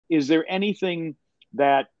Is there anything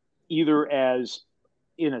that either as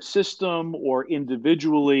in a system or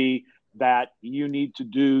individually that you need to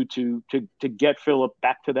do to get Phillip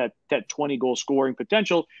back to that 20 goal scoring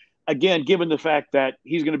potential? Again, given the fact that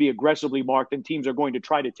he's going to be aggressively marked and teams are going to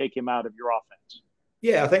try to take him out of your offense.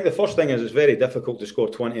 Yeah, I think the first thing is it's very difficult to score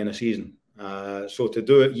 20 in a season. So to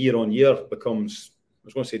do it year on year becomes, I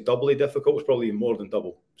was going to say doubly difficult. It's probably more than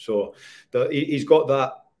double. So he's got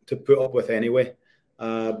that to put up with anyway.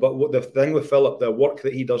 But the thing with Phillip, the work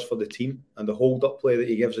that he does for the team and the hold-up play that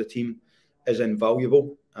he gives the team is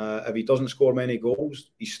invaluable. If he doesn't score many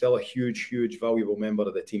goals, he's still a huge, huge, valuable member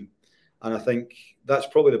of the team. And I think that's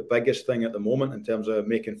probably the biggest thing at the moment in terms of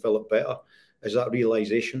making Phillip better, is that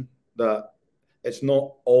realisation that it's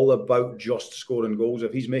not all about just scoring goals.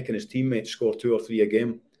 If he's making his teammates score 2 or 3 a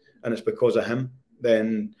game and it's because of him,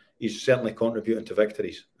 then he's certainly contributing to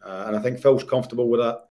victories. And I think Phil's comfortable with that.